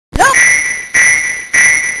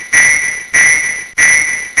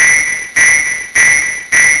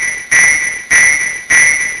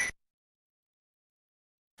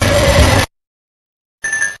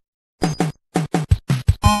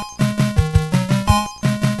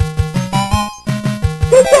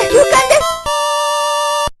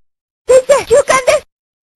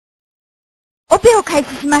てを開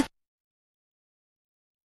始します。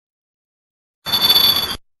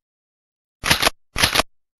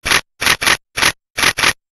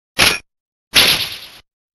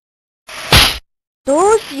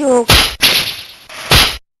どうしよう。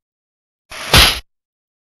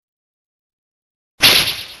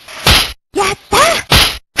やった！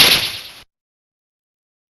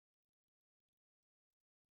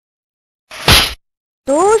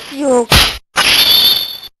どうしよう。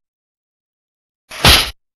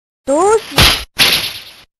どうしよう。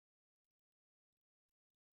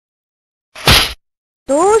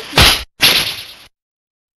どうしよう。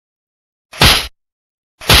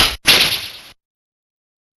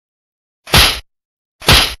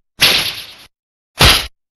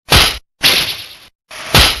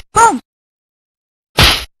ポン！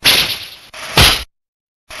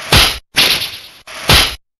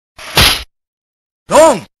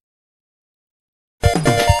ドン！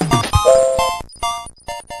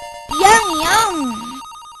ヤンヤン。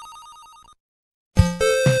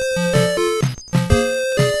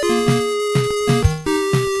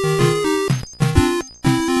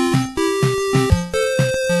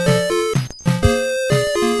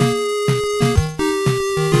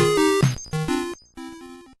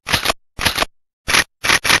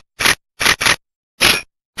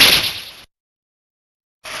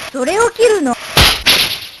それを切るの。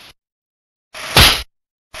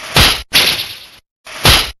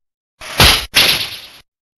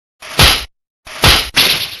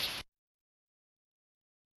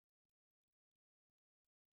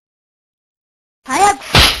早く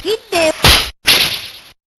切ってよ。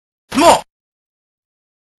もう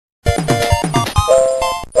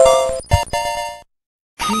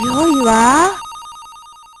強いわ。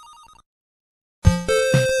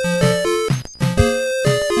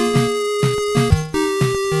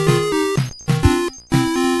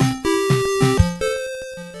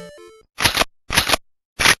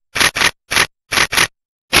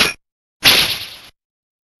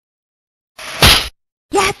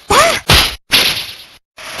やった！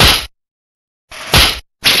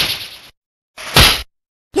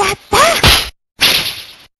やった！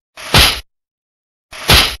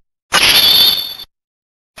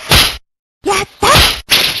やった！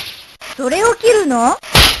それを切るの？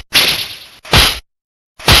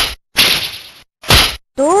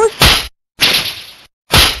どうし、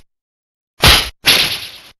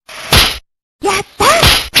やった！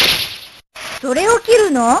それを切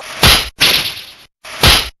るの？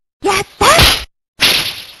やった！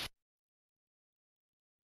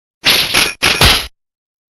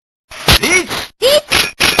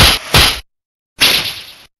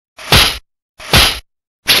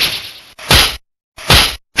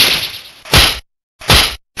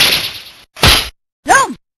ロ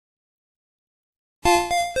ン！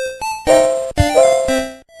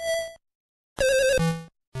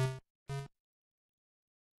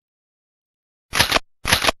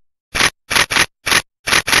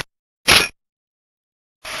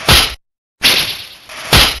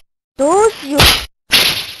どうしよう。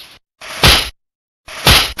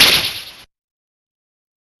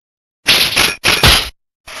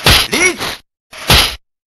リーチ！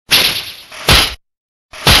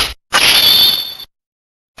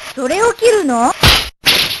それを切るの？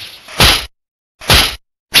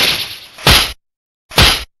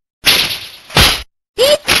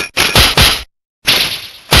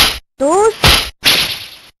どうし、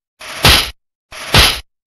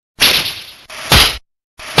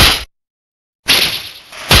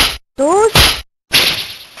どうし、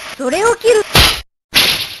それを切る。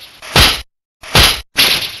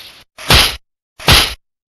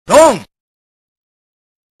ドン！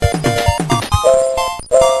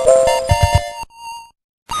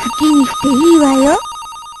好きにしていいわよ。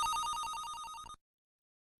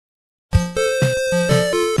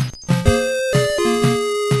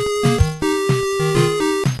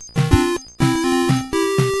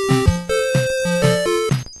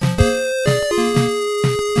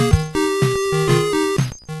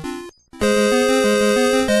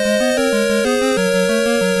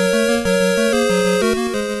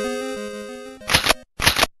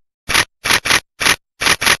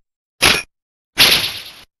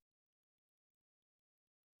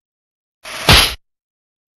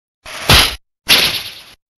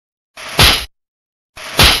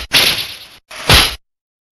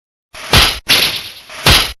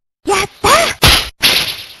やった！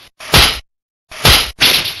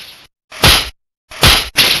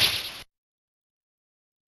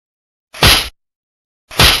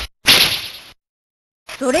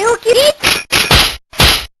それを切り、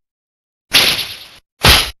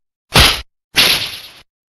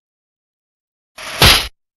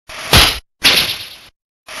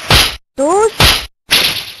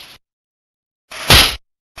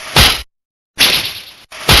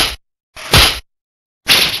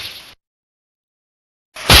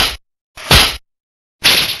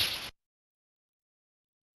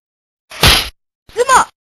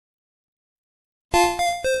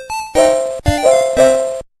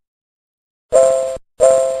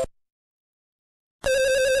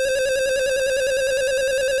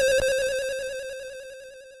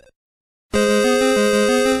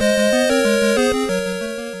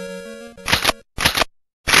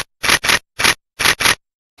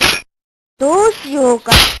しよう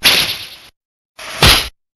か。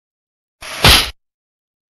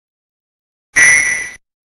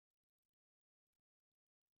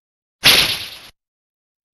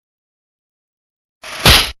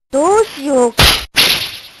どうしようか。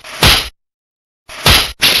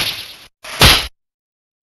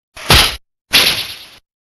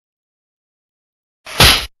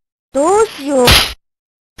どうしよう。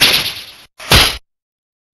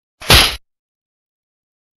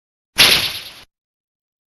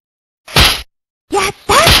やっ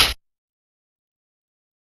た！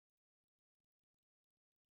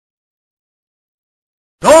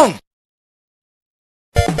ドン！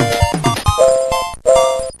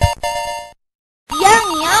や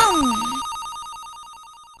んやん。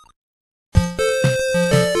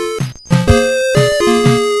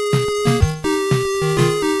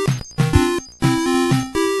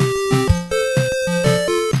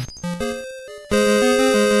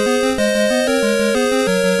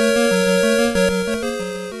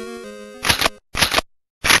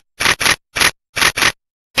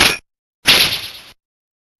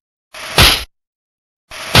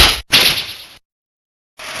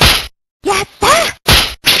やった！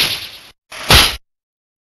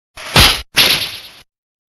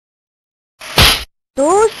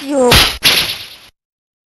どうしよう。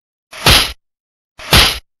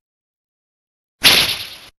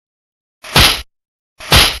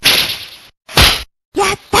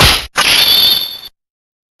やった！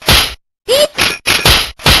リー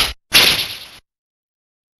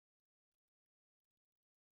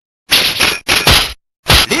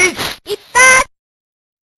チ！いったー！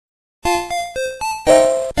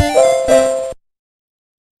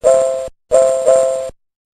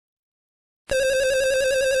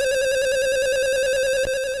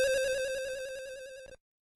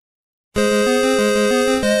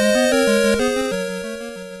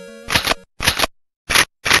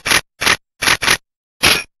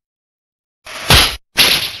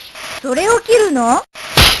それを切るの？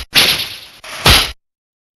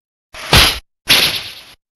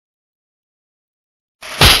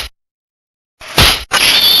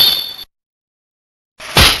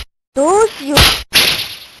どうしよう。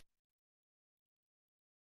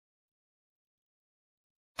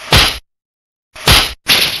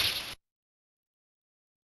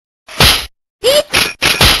リーチ！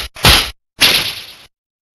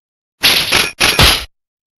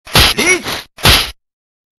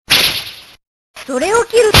それを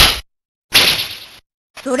切る。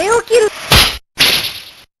それを切る。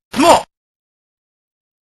スモー！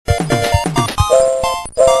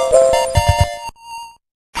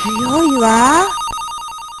強いわ。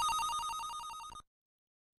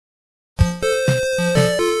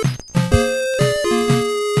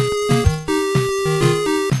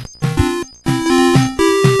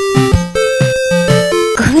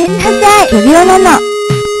ごめんなさい。不良なの。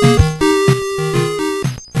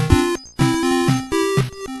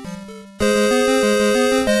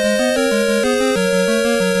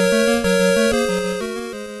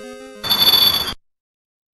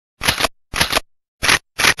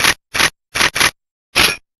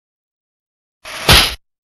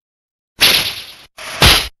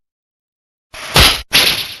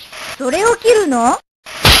それを切るの？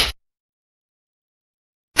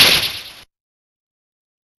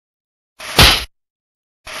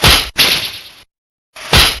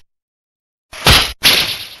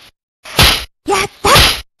やった！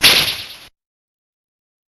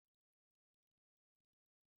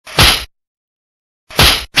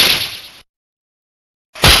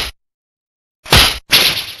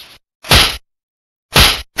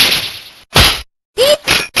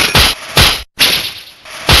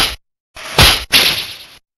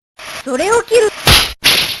それを切る。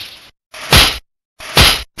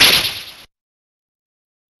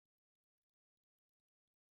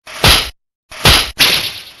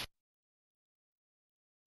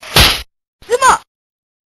つも！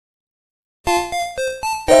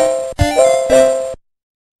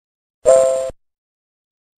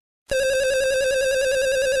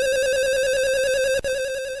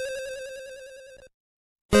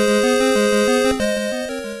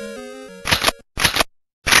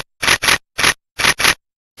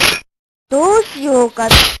どうしようか。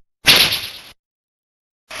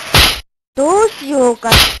どうしようか。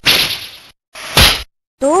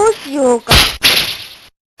どうしようか。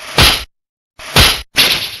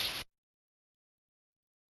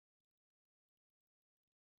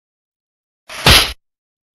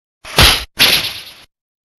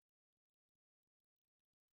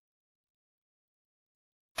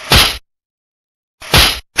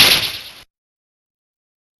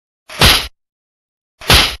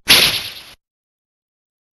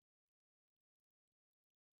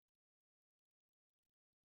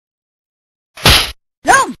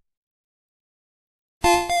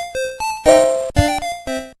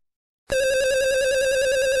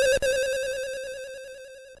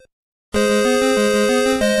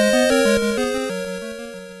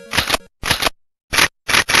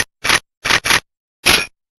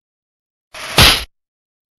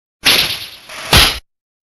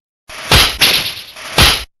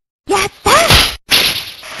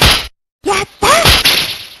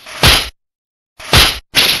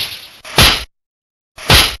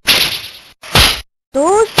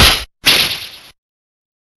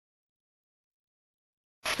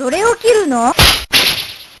それを切るの？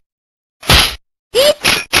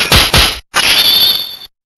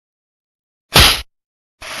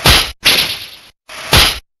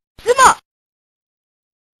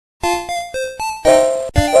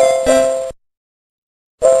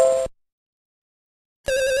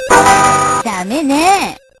ダメ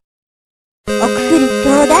ね。お薬ち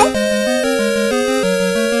ょうだい。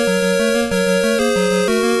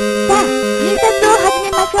さあ、診察を始め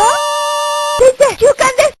ましょう。先生、休館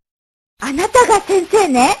です。あなたが先生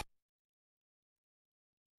ね。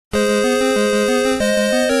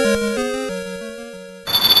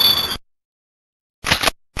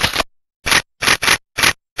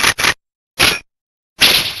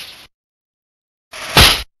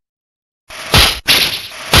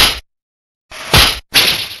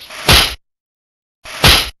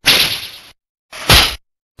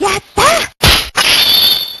やった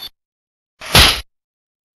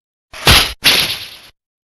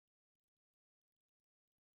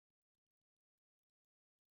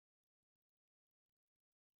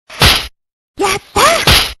やった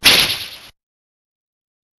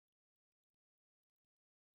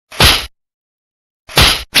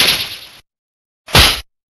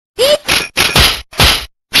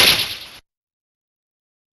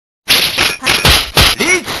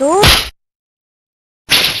どう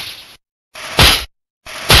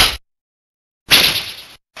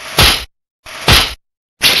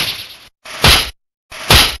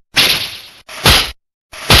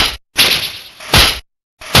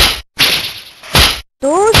ど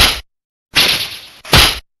う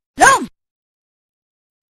ロン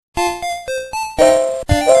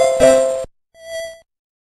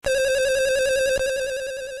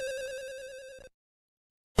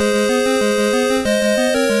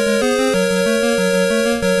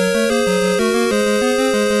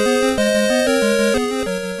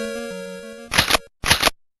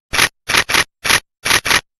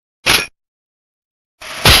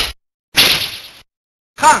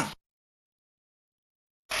カン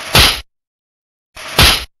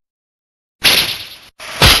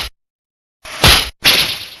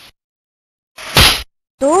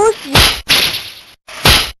どうしよ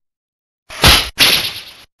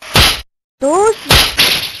どうし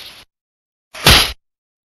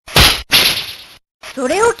そ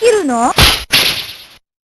れを切るの？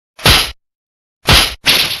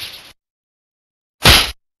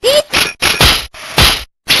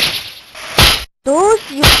どう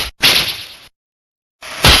しよ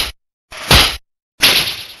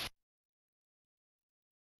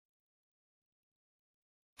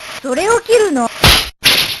それを切るの？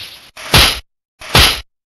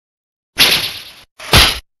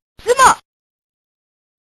ズモ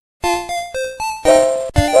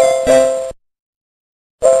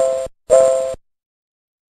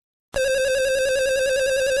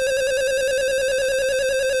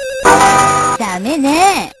ダメ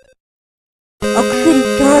ね。お薬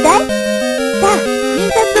ちょうだい。さあ、診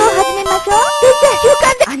察を始めましょう。先生、休館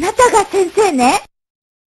で。あなたが先生ね。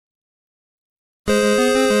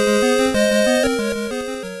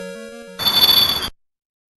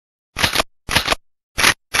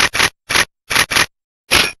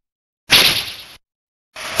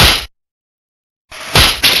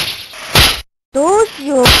どうし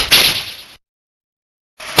よう。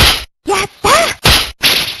やった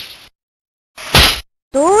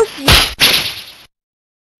どうしよ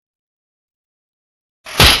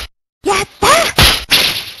う。やった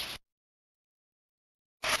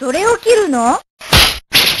それを切るの？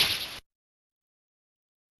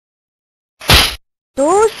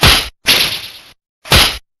どうし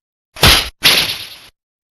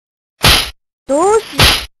どうし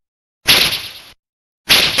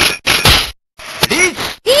リー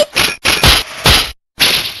チ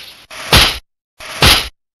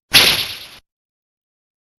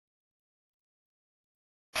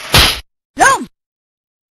ロン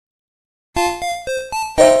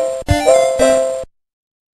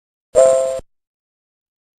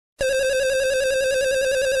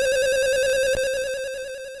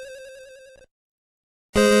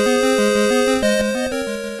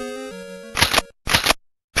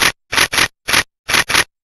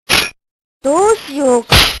どうしよう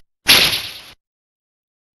か。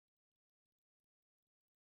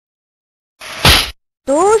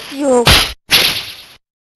どうしようか。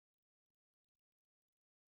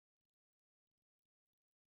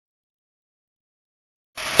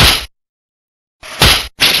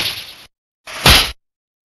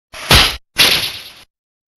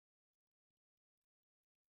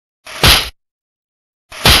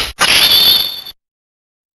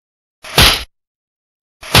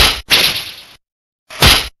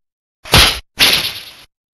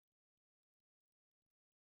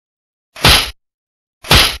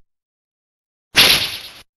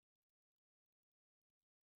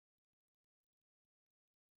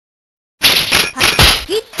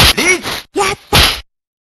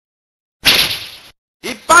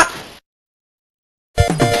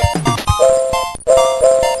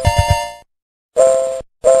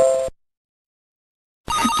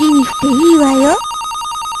っていいわよ。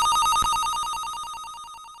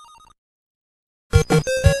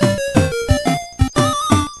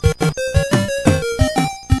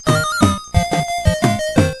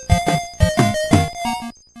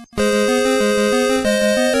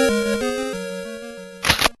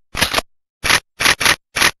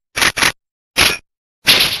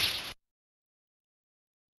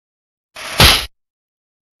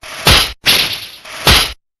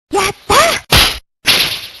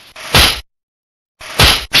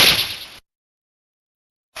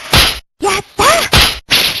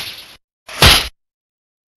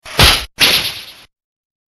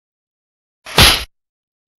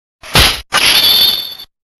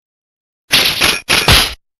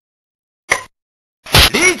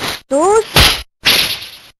どうし、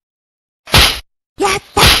やっ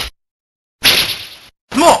た。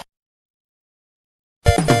もう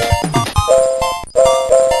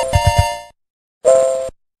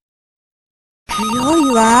強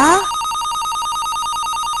いわ。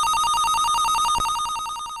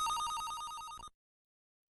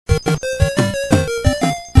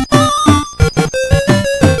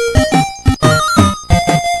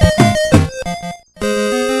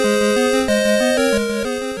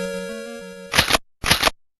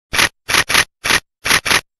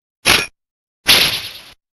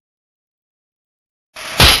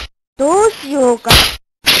どうしようか。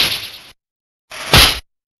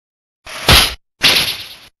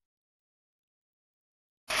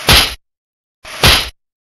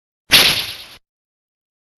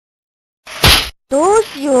どう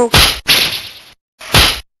しようか。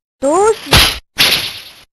どうし、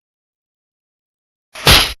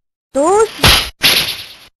どうし、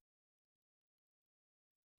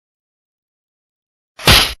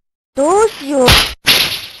どうしよう。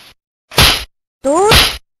どうし、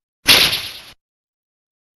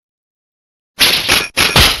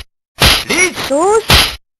どうし、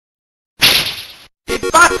一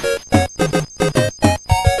発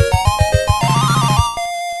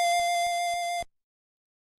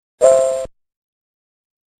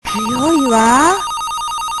強いわ。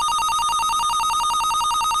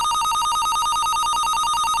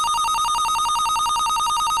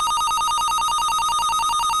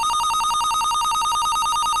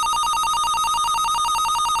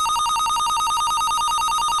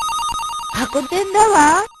箱天だ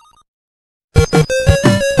わ。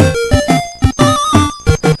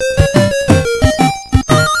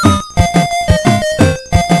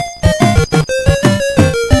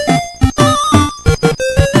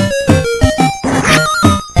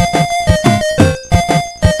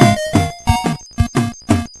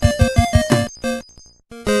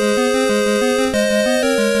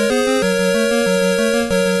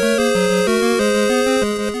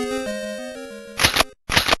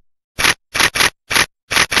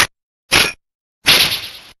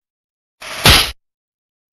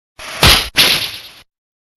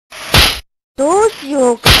どうし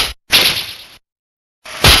ようか。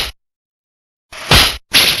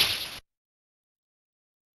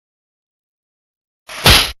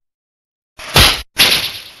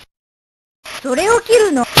それを切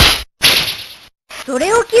るの。そ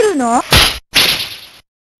れを切るの。やっ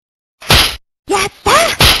た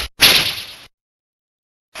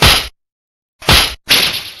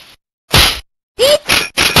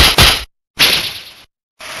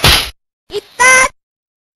いった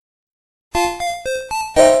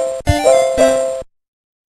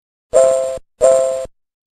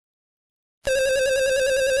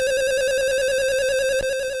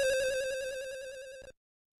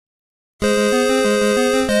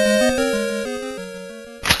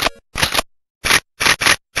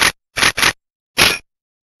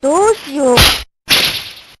どうしよう。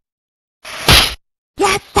や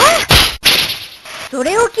ったそ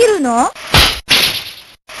れを切るの。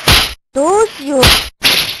どうしよう。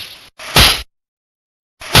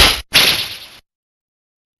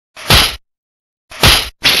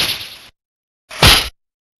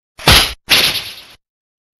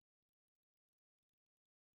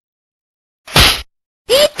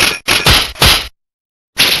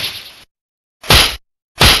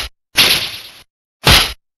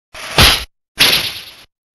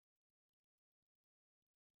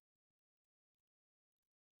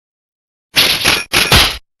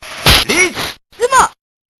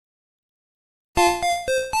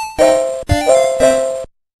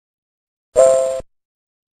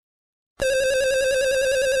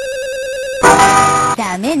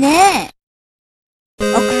ダメね。お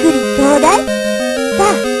薬ちょうだい。さ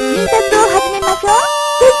あ、診察を始めましょう。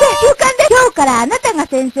先生、休館で今日からあなたが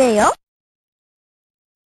先生よ。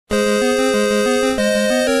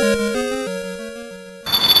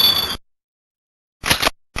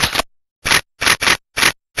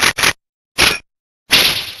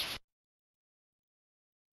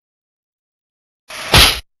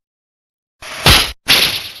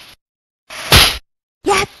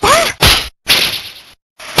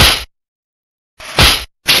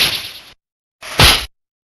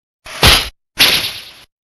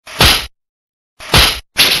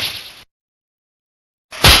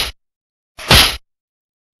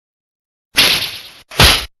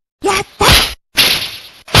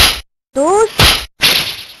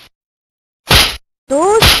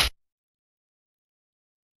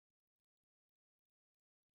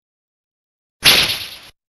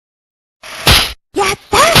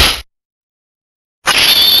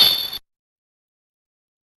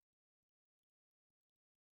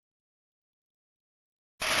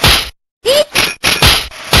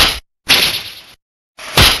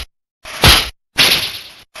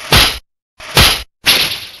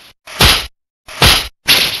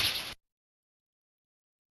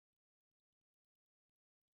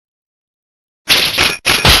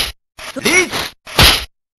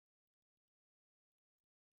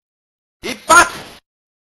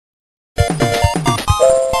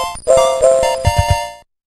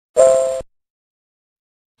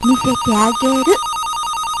見せてあげる。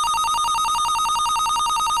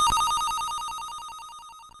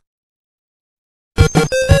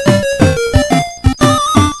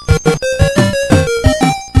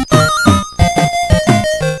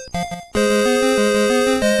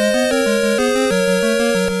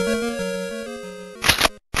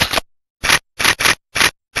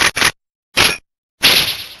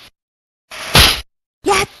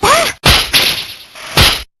やった！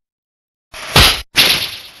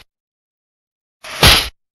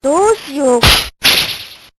どうしよう。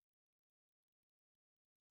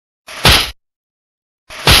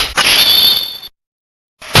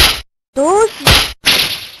どうしよ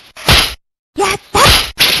う。やった！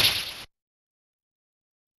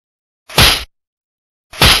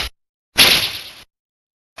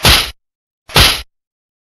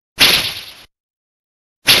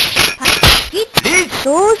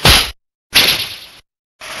どうし、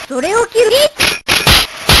それを切る。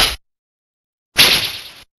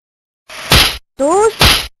どうし、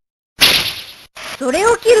それ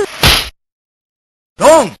を切る。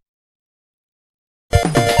ドン！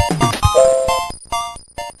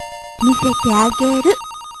見せてあげる。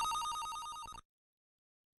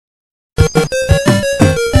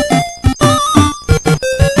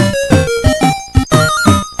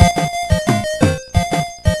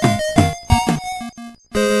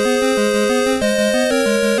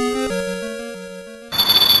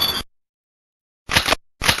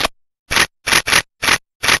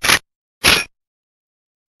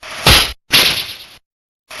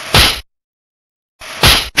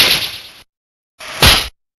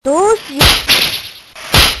どうしよう。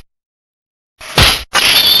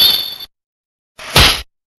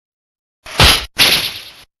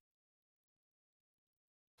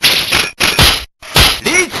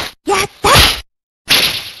やった！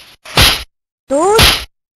どうし、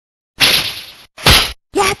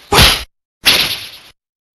やった！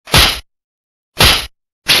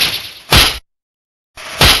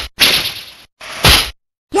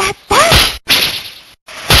やった！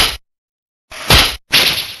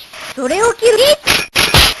それを切る。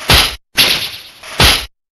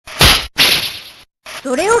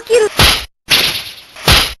それを切る。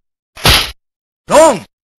ドン！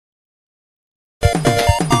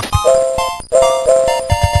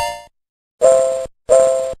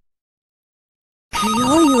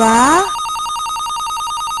強いわ。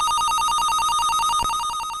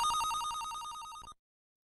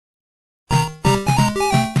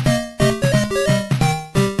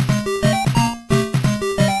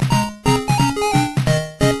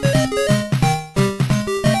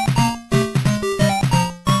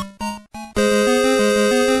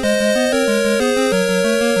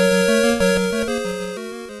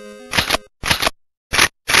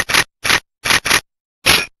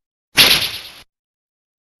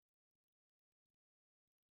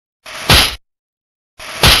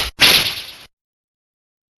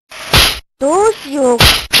どうしよう。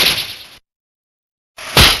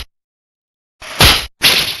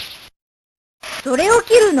それを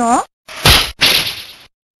切るの？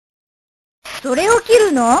それを切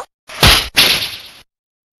るの？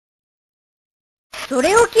そ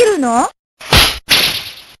れを切るの？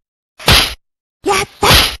やった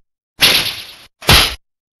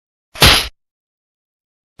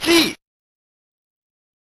！C！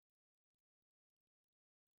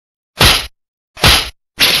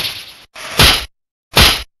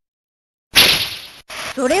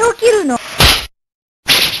それを切るの？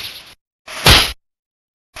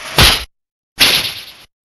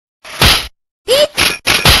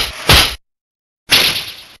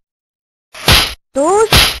どう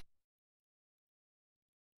し、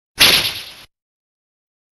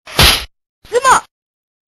つも！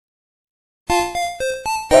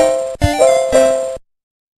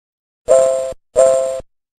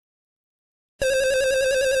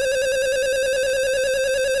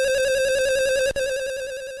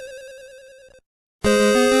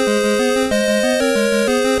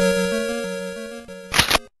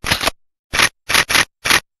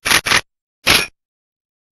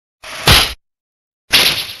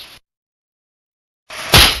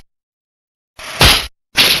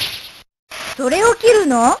それを切る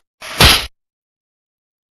の？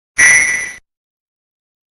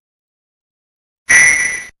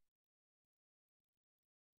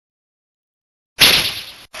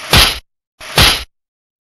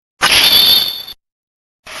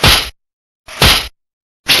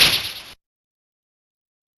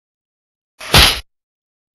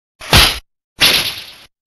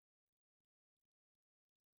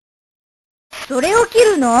それを切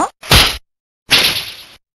るの？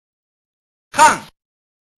カン！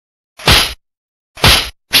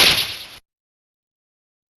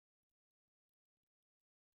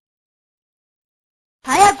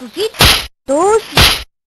早く切って。どうし。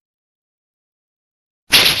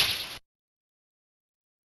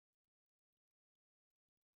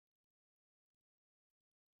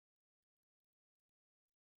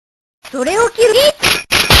それを切る。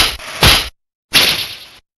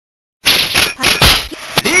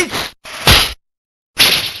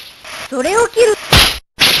それを切る。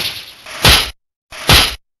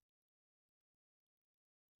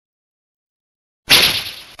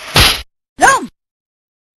ロン。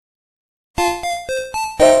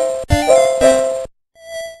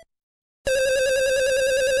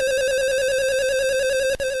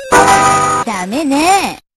ダメ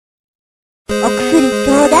ね。お薬ち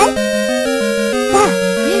ょうだい。さあ、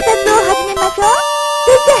診察を始めましょう。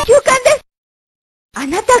先生、休館です。あ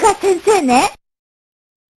なたが先生ね。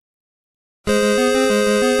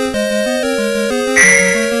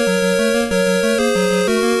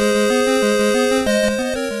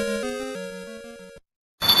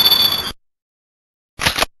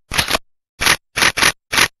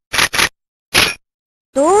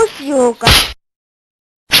どうしようか。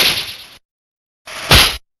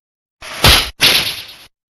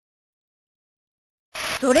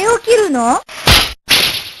それを切るの？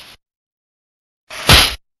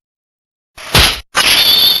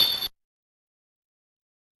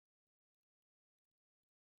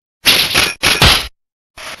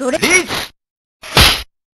それ、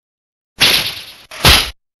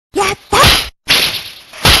やった！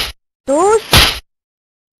どうし、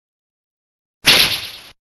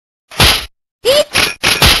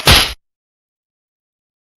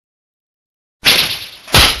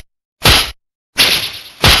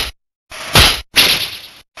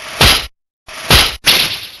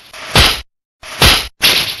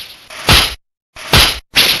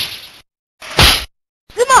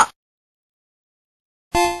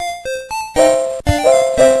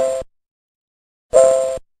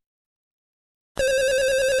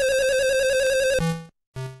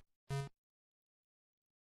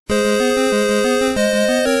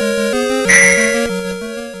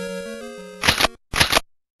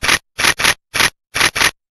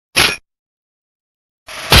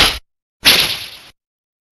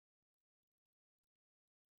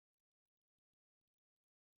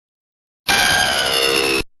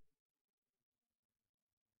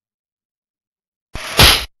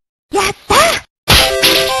やった！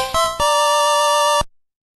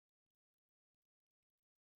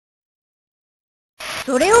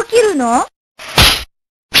それを切るの？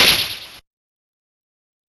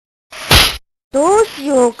どうし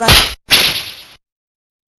ようか。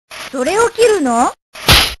それを切るの？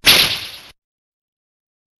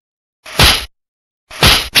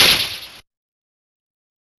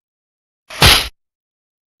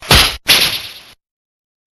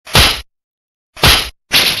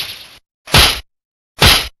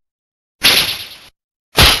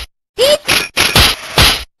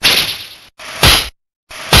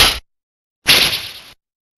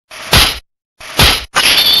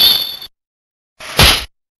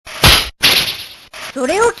そ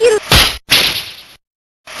れを切る。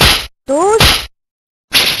どうし、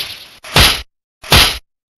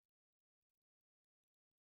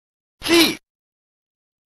C。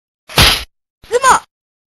つも。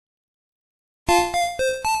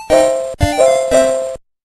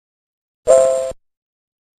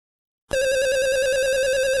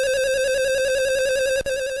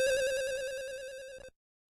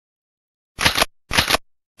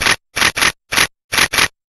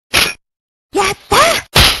やった！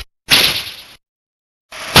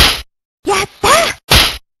やった！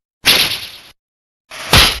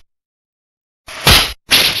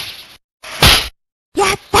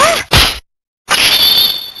やった！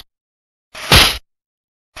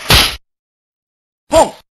ポ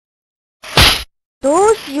ン。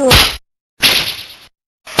どうしよう。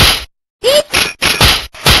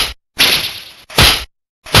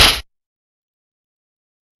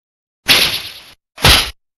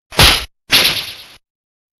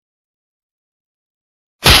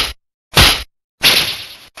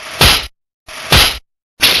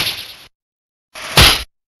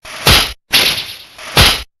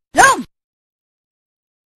ロン。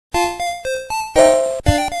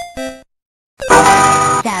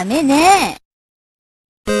ダメね。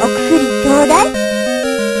お薬ちょうだい。さ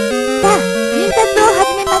あ、診察を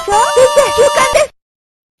始めましょう。先生、休館です。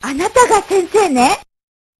あなたが先生ね。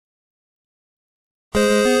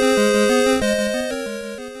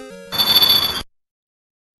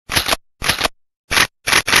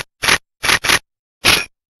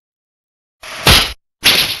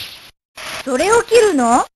それを切る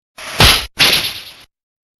の？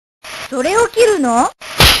それを切るの？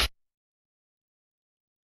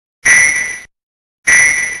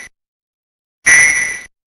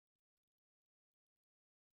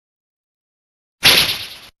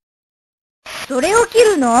それを切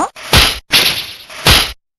るの？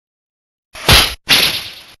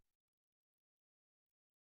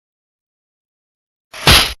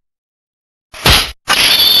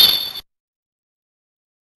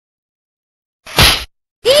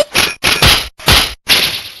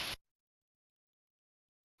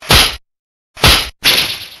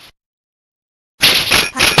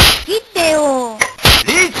切ってよ。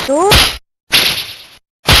どう？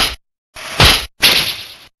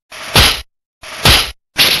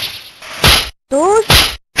どうし、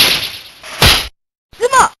つも。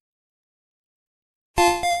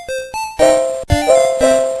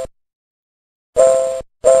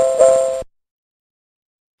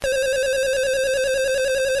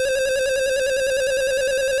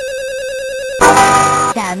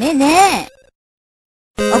ダメね。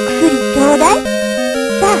お薬ちょうだい。さ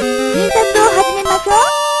あ、診察を始めましょう。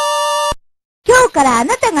今日からあ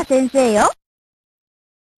なたが先生よ。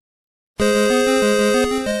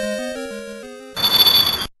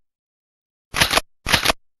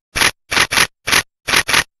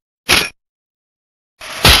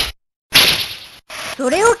そ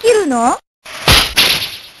れを切るの？やっ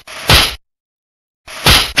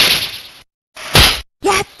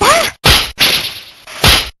た！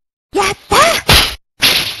やった！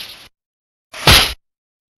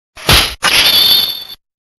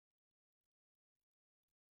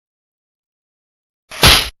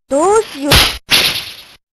どうしよう。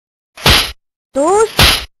どうし、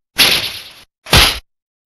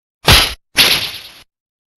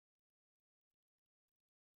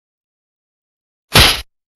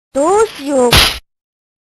どうしよう。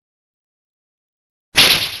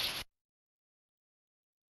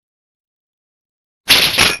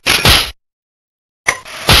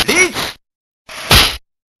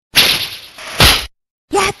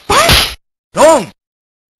やった！ドン！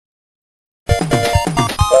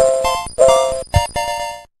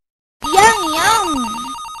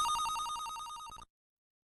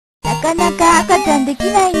なかなか赤ちゃんでき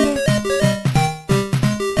ないんです。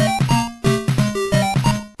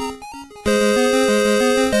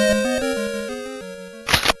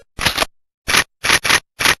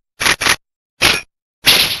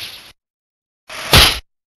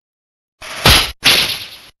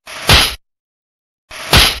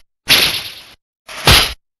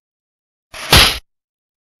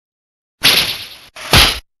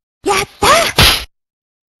やった！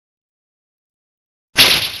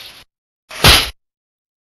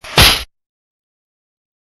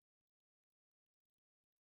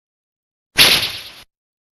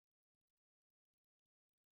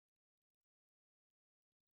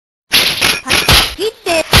切っ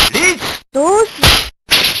て、どうし、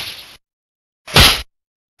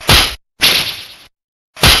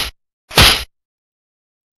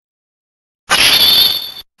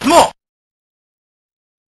もう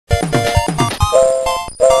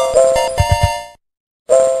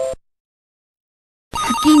好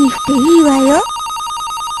きにしていいわよ。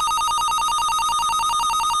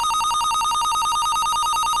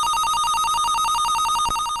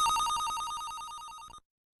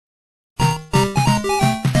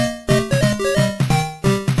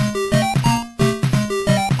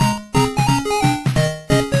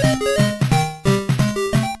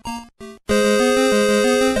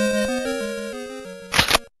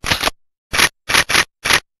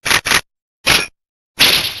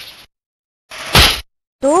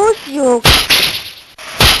どうしよう。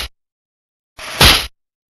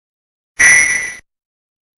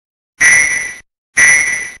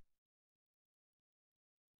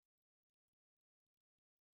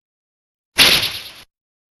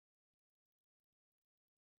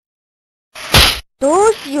ど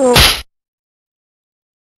うしよう。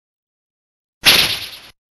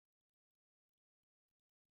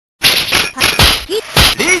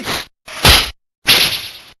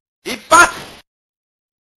一発！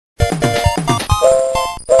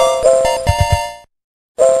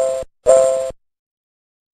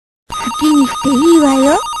好きにしていいわ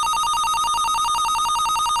よ。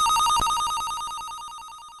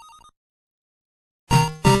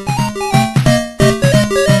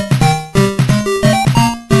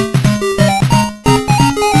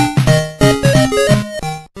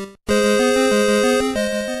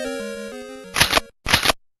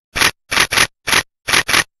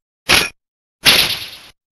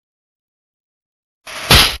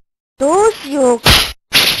どうしよう。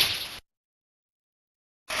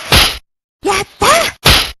やった！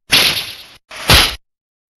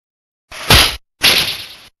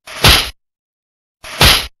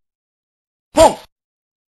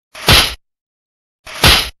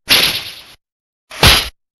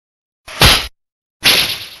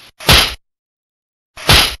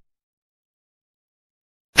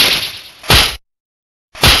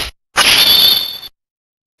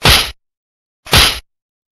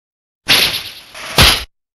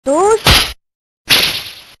どう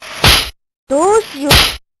しよう。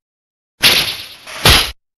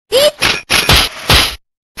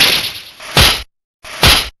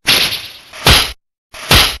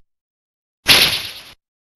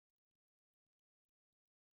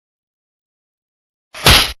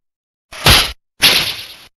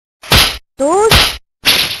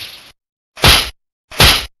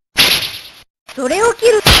それを切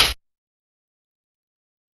る。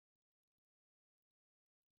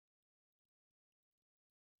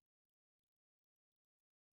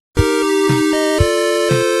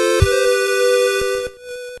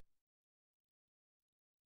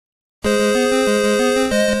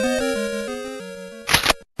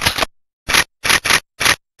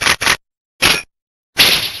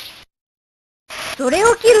それ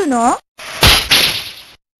を切るの？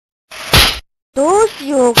どうし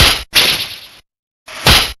よう。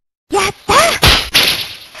やった！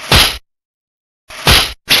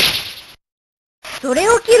それ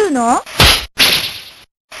を切るの？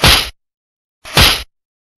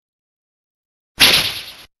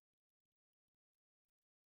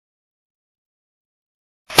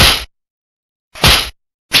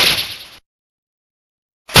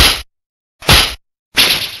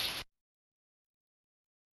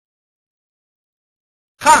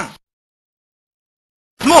カン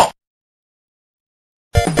も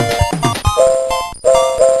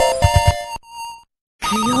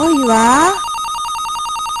強いわ。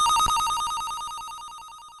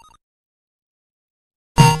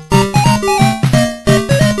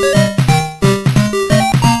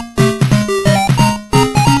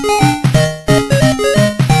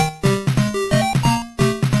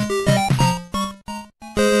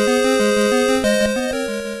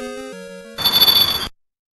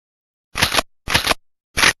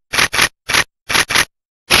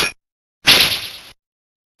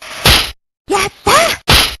やった！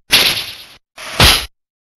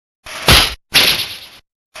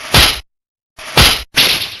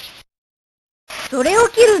それを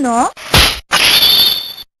切るの？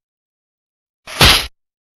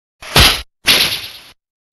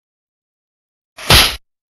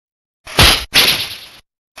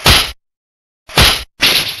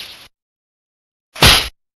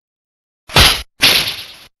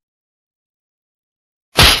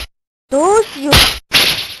どうしよう。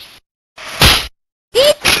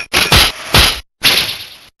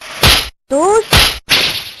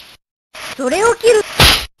それを切る。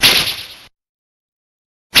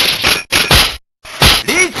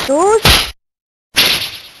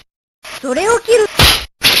それを切る。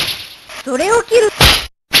それを切る。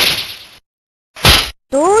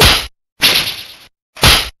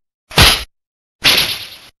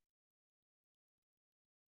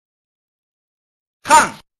カ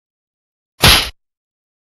ン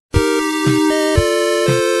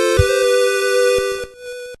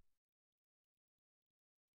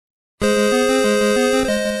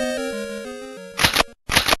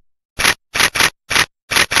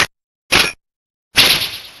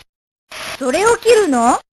それを切る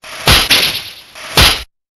の？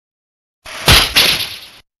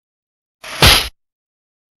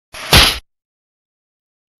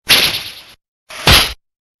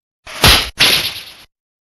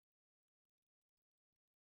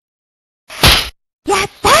やっ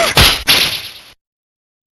た！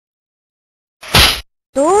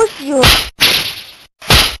どうしよう。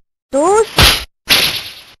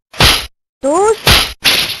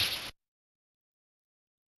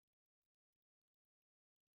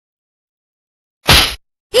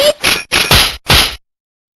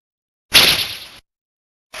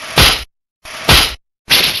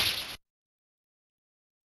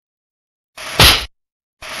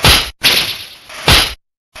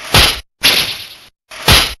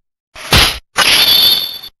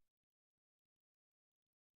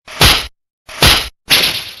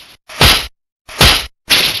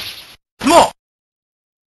も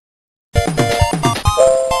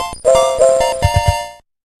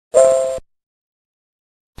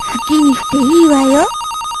好きにしていいわよ。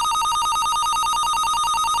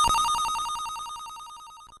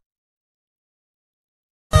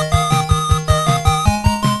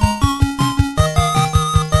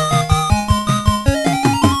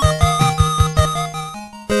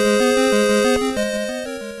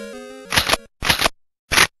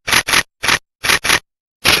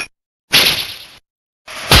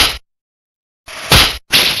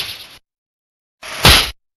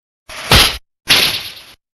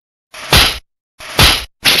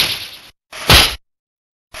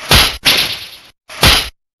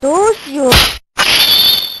どうしよう。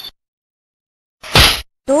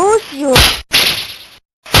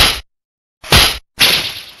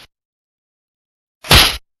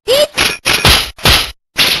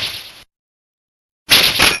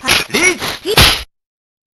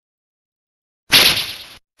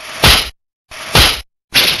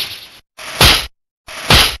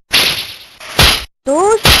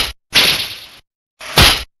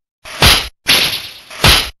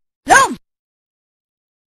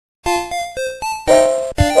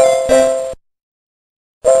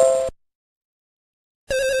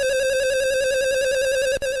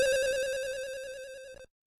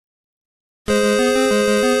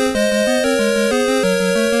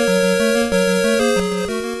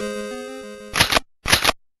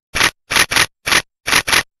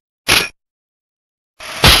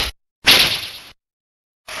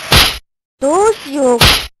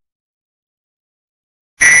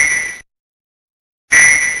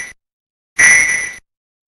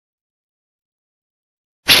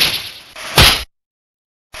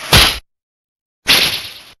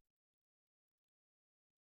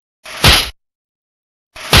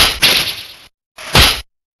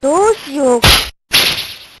しよう。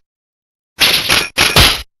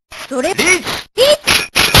それ、リーチ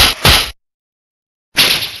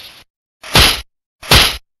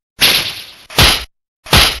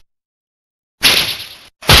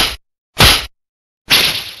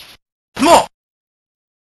も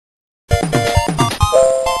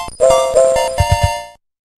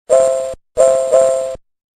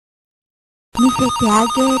見せてあ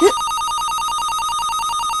げる。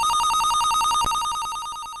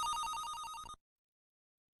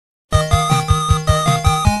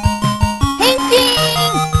変身！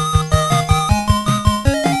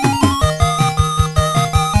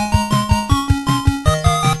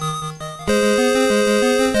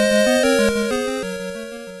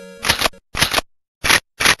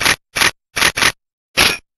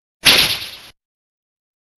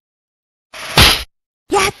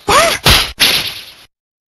やった！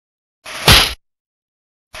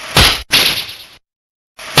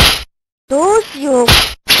どうしよう。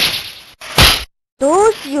ど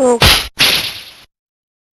うしよう。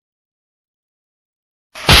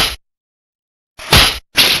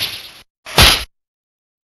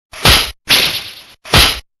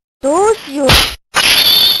どうしよう。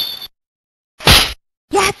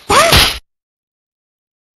やった！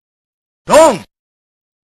ドン好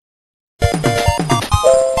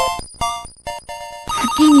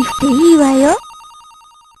きにしていいわよ。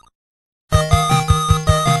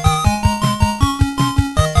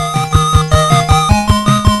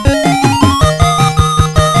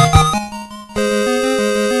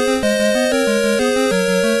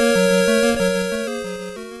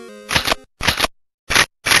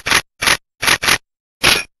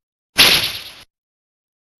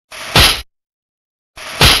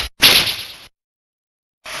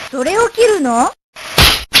それを切るの？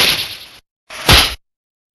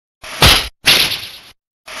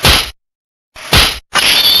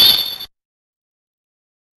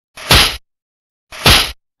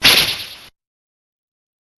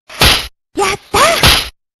やった！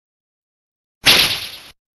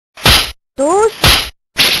どうし、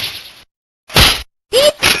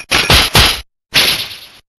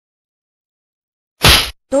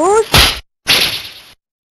どうし、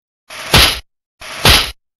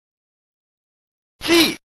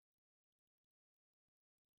C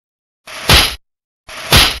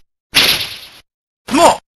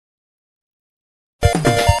も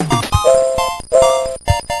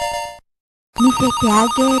見せてあ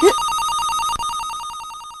げる。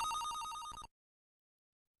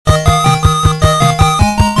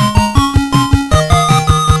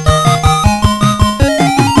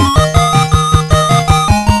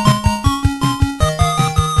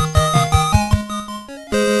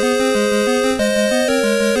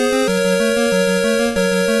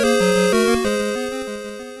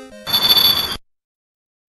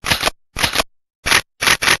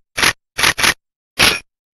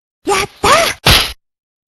やった！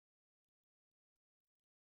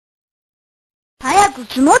早く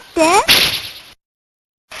積もって。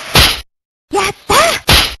やった！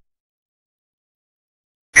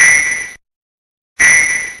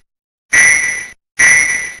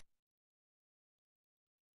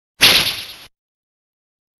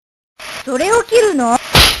それを切るの？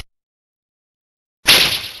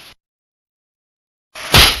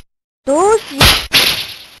どうし、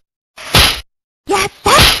やっ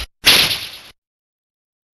た！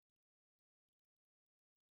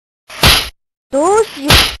どうし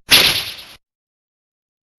よう。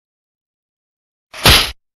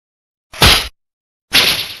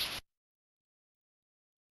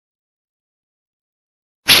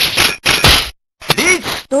リー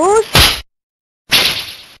チどうし、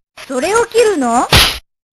それを切るの？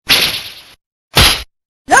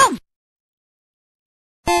ロン！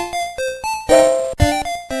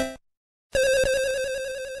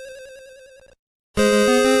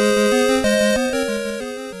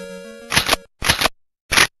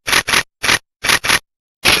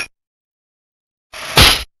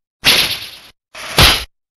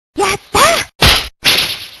やった！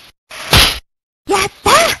やっ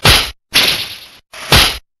た！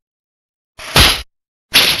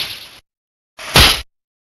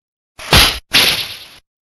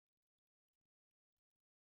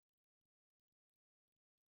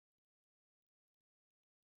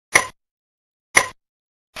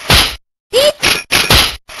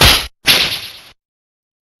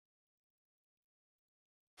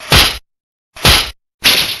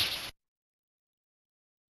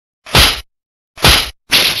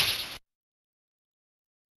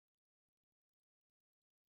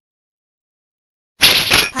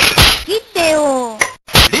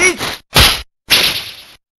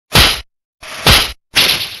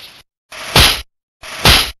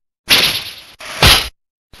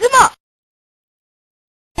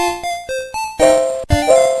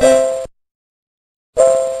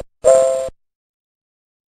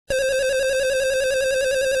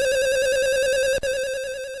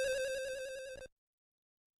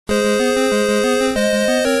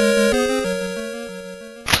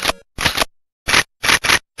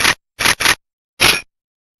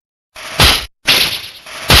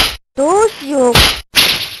しよう。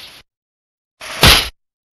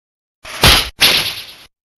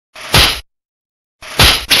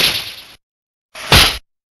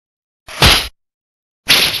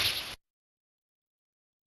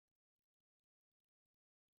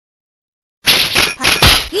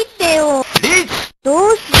切ってよ。ど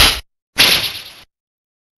うし、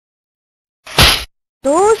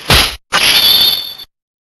どうし、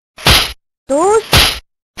どうし、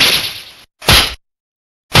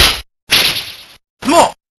も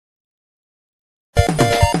う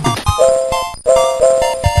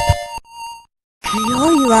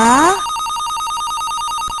強いわ。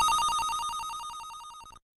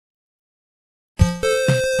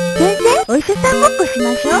先生、お医者さんごっこし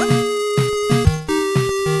ましょう。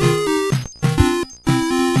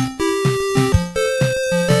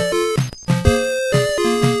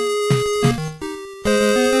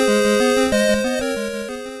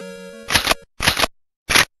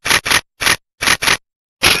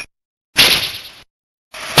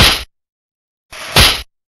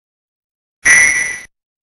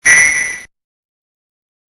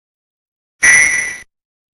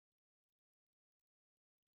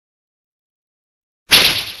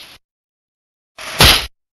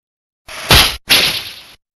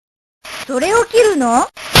それを切るの？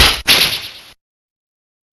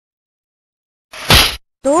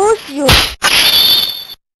どうしよう。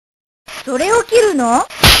それを切るの？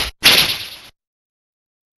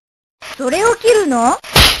それを切るの？や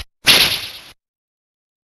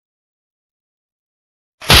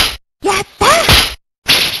った！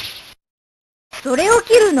それを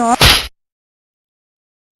切るの？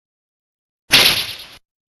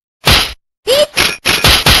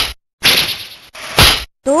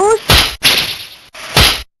どうし、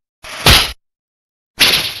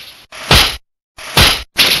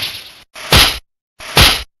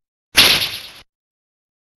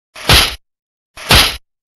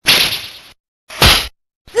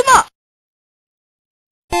つも！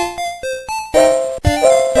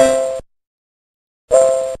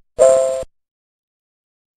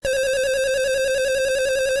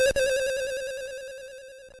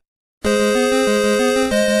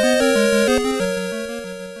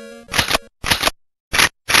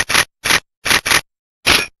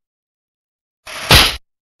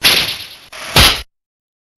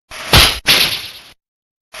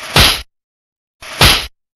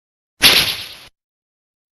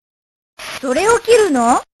それを切る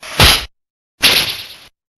の？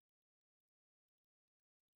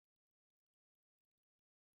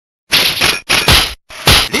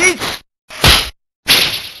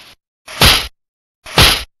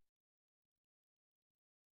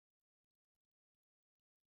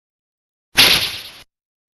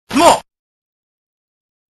もう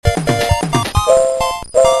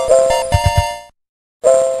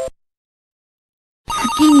好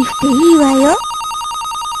きにしていいわよ。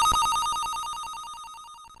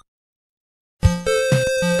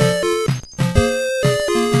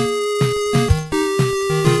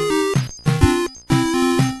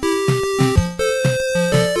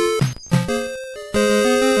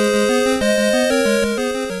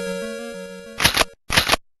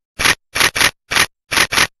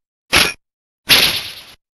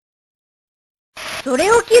それ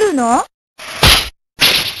を切るの？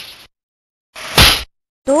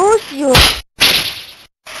どうしよう。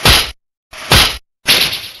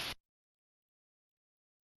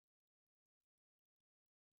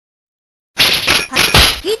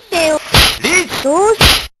切ってよ。どうし、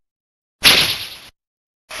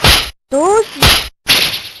どうし、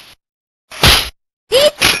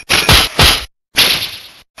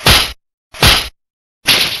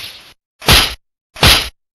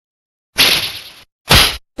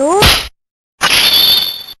どう、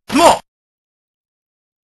もう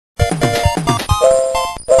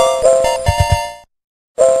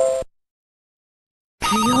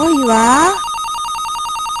強いわ。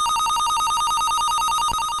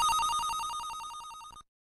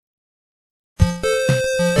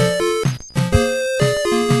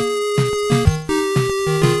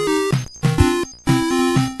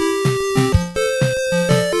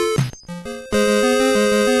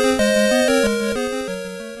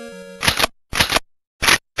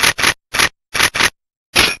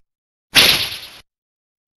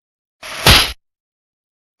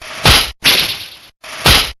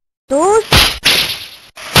どう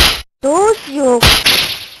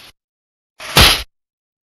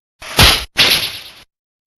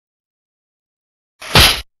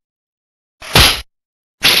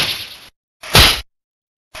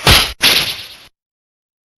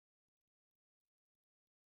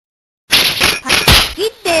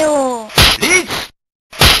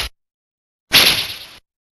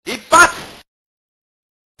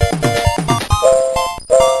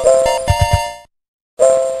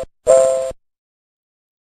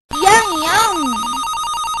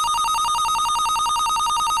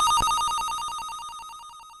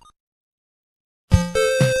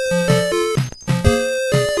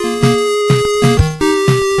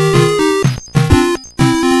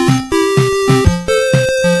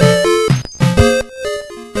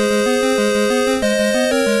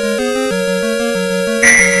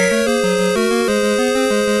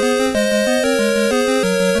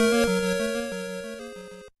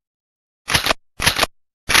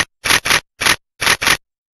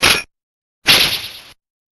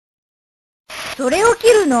それを切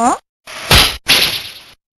るの？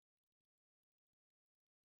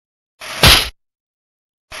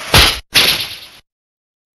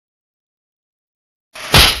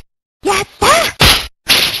やった！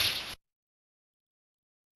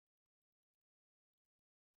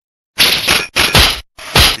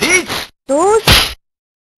リーチ！どうし、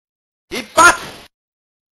一発！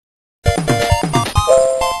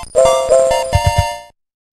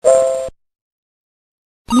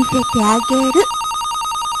見せてあげる。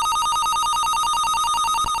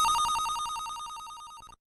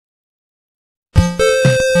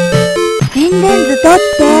心電図取っ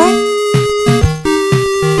て。